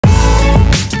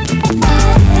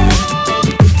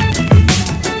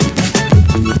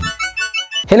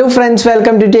Hello friends,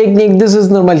 welcome to Technique. This is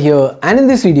Nirmal here, and in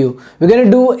this video we're going to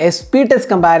do a speed test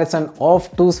comparison of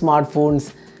two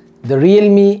smartphones, the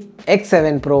Realme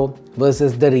X7 Pro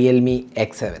versus the Realme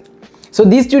X7. So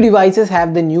these two devices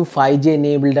have the new 5G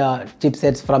enabled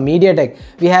chipsets from MediaTek.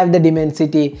 We have the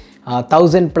Dimensity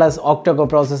 1000 plus octa-core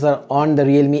processor on the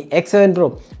Realme X7 Pro,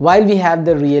 while we have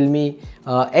the Realme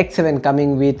X7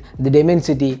 coming with the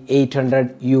Dimensity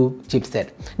 800U chipset.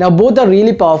 Now both are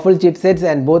really powerful chipsets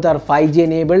and both are 5G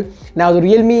enabled. Now the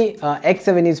Realme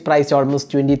X7 is priced almost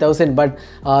 20,000, but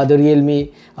the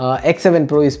Realme X7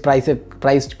 Pro is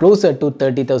priced closer to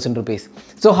 30,000 rupees.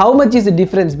 So how much is the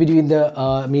difference between the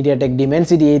MediaTek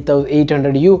Dimensity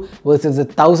 800U versus the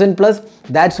 1000 plus?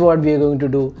 That's what we are going to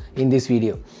do in this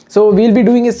video. So we'll be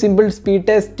doing a simple speed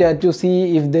test to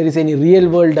see if there is any real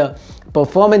world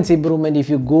performance improvement if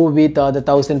you go with the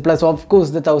 1000 plus. Of course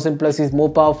the 1000 plus is more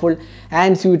powerful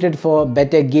and suited for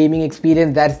better gaming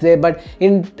experience, that's there, but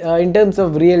in terms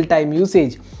of real-time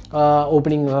usage,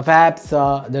 opening of apps,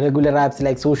 the regular apps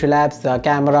like social apps,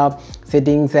 camera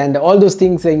settings and all those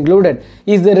things are included,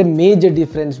 is there a major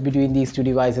difference between these two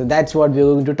devices? That's what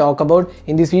we're going to talk about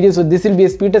in this video. So this will be a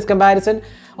speed test comparison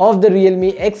of the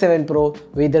Realme X7 Pro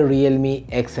with the Realme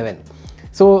X7.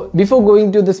 So before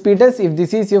going to the speed test, if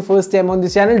this is your first time on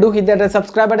this channel, do hit that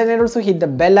subscribe button and also hit the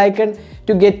bell icon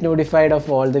to get notified of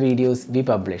all the videos we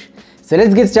publish. So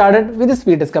let's get started with the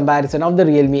speed test comparison of the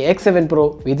Realme X7 Pro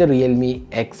with the Realme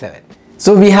X7.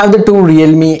 So we have the two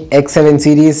Realme X7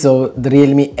 series, so the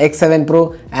Realme X7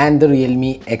 Pro and the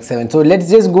Realme X7. So let's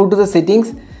just go to the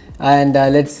settings and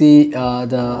let's see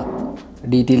the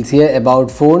details here about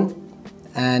phone.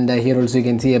 And here also you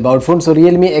can see about phone. So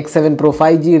Realme X7 Pro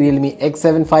 5G, Realme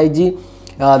X7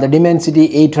 5G, the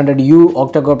Dimensity 800U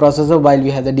octa-core processor, while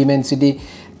we have the Dimensity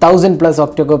 1000 plus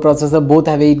octa-core processor. Both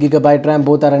have 8GB RAM,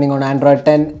 both are running on Android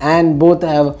 10 and both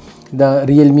have the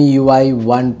Realme UI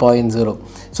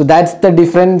 1.0. So that's the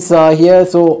difference here.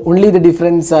 So only the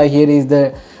difference here is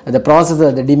the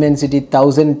processor, the Dimensity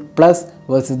 1000 plus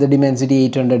versus the Dimensity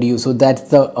 800U. So that's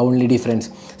the only difference.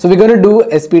 So we're going to do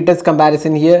a speed test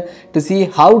comparison here to see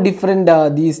how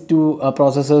different these two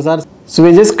processors are. So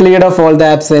we just cleared off all the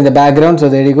apps in the background. So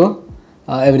there you go.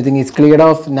 Everything is cleared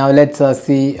off. Now let's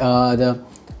see the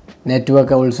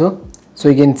network also. So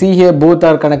you can see here both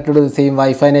are connected to the same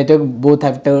Wi-Fi network. Both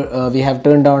have we have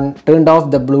turned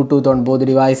off the Bluetooth on both the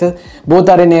devices. Both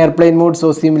are in airplane mode,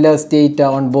 so similar state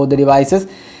on both the devices.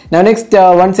 Now next,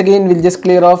 once again we'll just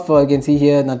clear off. You can see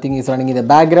here nothing is running in the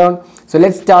background. So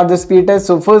let's start the speed test.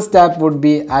 So first app would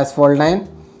be Asphalt 9.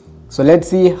 So let's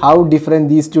see how different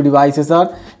these two devices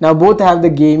are. Now both have the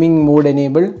gaming mode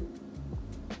enabled.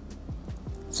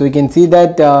 So you can see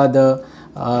that the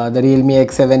Realme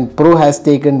X7 Pro has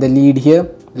taken the lead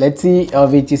here. Let's see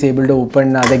which is able to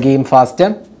open the game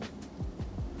faster.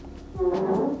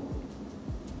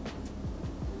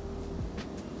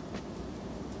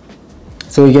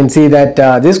 So you can see that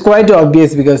this is quite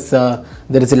obvious because there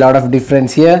is a lot of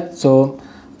difference here. So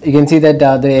you can see that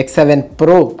the X7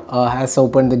 Pro has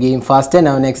opened the game faster.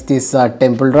 Now next is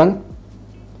Temple Run.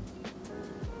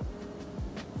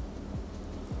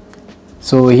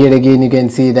 So here again you can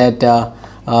see that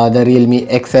the Realme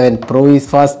X7 Pro is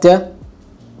faster.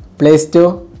 Play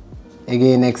Store,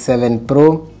 again X7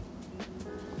 Pro.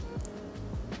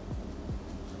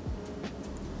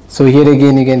 So here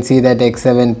again you can see that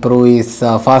X7 Pro is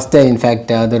faster. In fact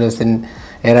there is an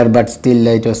error, but still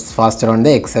it was faster on the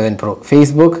X7 Pro.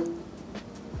 Facebook,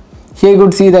 here you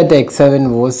could see that X7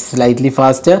 was slightly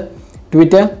faster.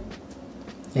 Twitter,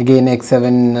 again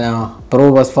X7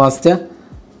 Pro was faster.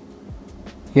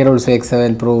 Here also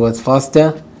X7 Pro was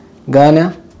faster.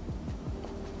 Ghana,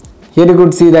 here you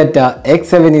could see that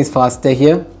X7 is faster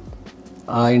here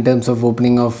in terms of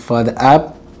opening of the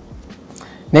app.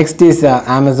 Next is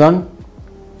Amazon,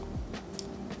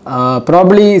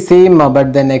 probably same,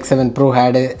 but then X7 Pro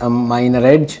had a minor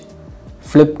edge.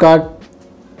 Flipkart,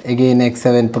 again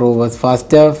X7 Pro was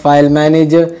faster. File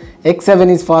Manager, X7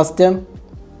 is faster.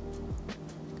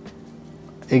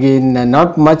 Again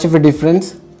not much of a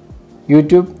difference.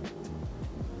 YouTube,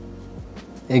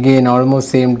 again almost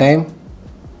same time.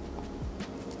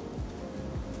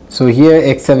 So here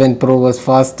X7 Pro was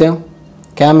faster.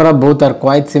 Camera, both are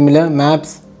quite similar.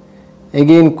 Maps,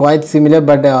 Again quite similar,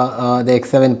 but the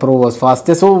X7 Pro was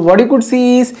faster. So what you could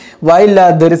see is,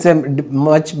 while there is a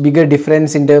much bigger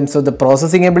difference in terms of the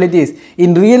processing abilities,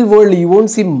 in real world you won't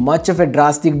see much of a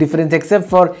drastic difference except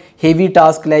for heavy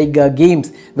tasks like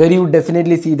games, where you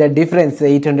definitely see the difference, the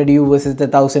 800U versus the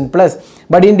 1000 plus.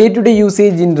 But in day-to-day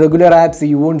usage in regular apps,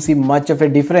 you won't see much of a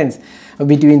difference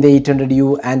between the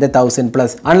 800U and the 1000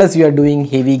 plus, unless you are doing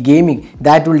heavy gaming.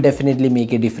 That will definitely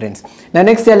make a difference. Now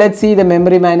next, let's see the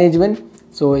memory management.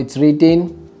 So it's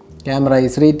retained, camera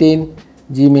is retained,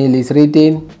 Gmail is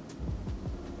retained,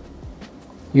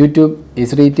 YouTube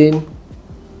is retained,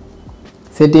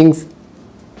 settings,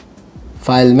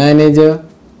 file manager,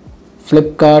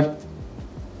 Flipkart,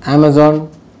 Amazon,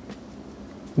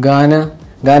 Ghana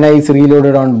is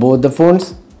reloaded on both the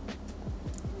phones,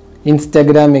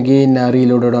 Instagram again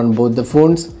reloaded on both the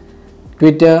phones,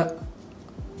 Twitter,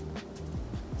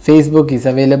 Facebook is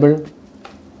available,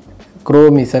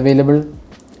 Chrome is available,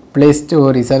 Play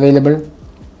Store is available.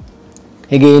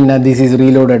 Again this is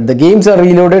reloaded. The games are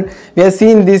reloaded. We have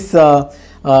seen this on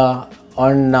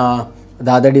the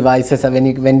other devices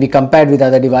when we compared with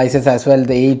other devices as well,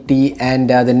 the 80 and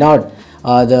the Nord.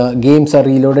 The games are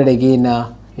reloaded again.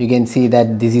 You can see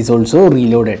that this is also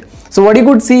reloaded. So what you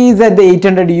could see is that the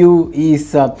 800U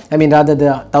is, the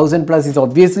 1000 plus is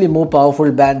obviously more powerful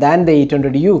than the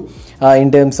 800U in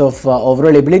terms of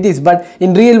overall abilities. But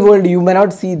in real world, you may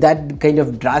not see that kind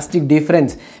of drastic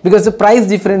difference, because the price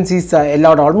difference is a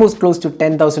lot, almost close to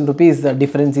 10,000 rupees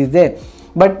difference is there.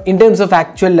 But in terms of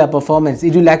actual performance,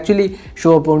 it will actually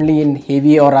show up only in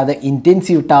heavy or rather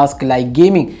intensive tasks like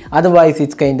gaming. Otherwise,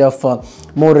 it's kind of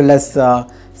more or less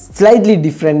slightly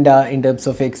different in terms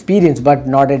of experience, but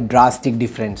not a drastic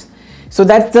difference. So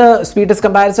that's the speed test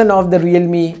comparison of the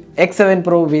Realme X7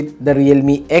 Pro with the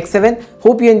Realme X7.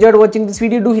 Hope you enjoyed watching this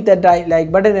video. Do hit that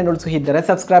like button and also hit the red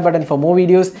subscribe button for more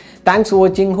videos. Thanks for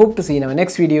watching. Hope to see you in our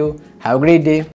next video. Have a great day.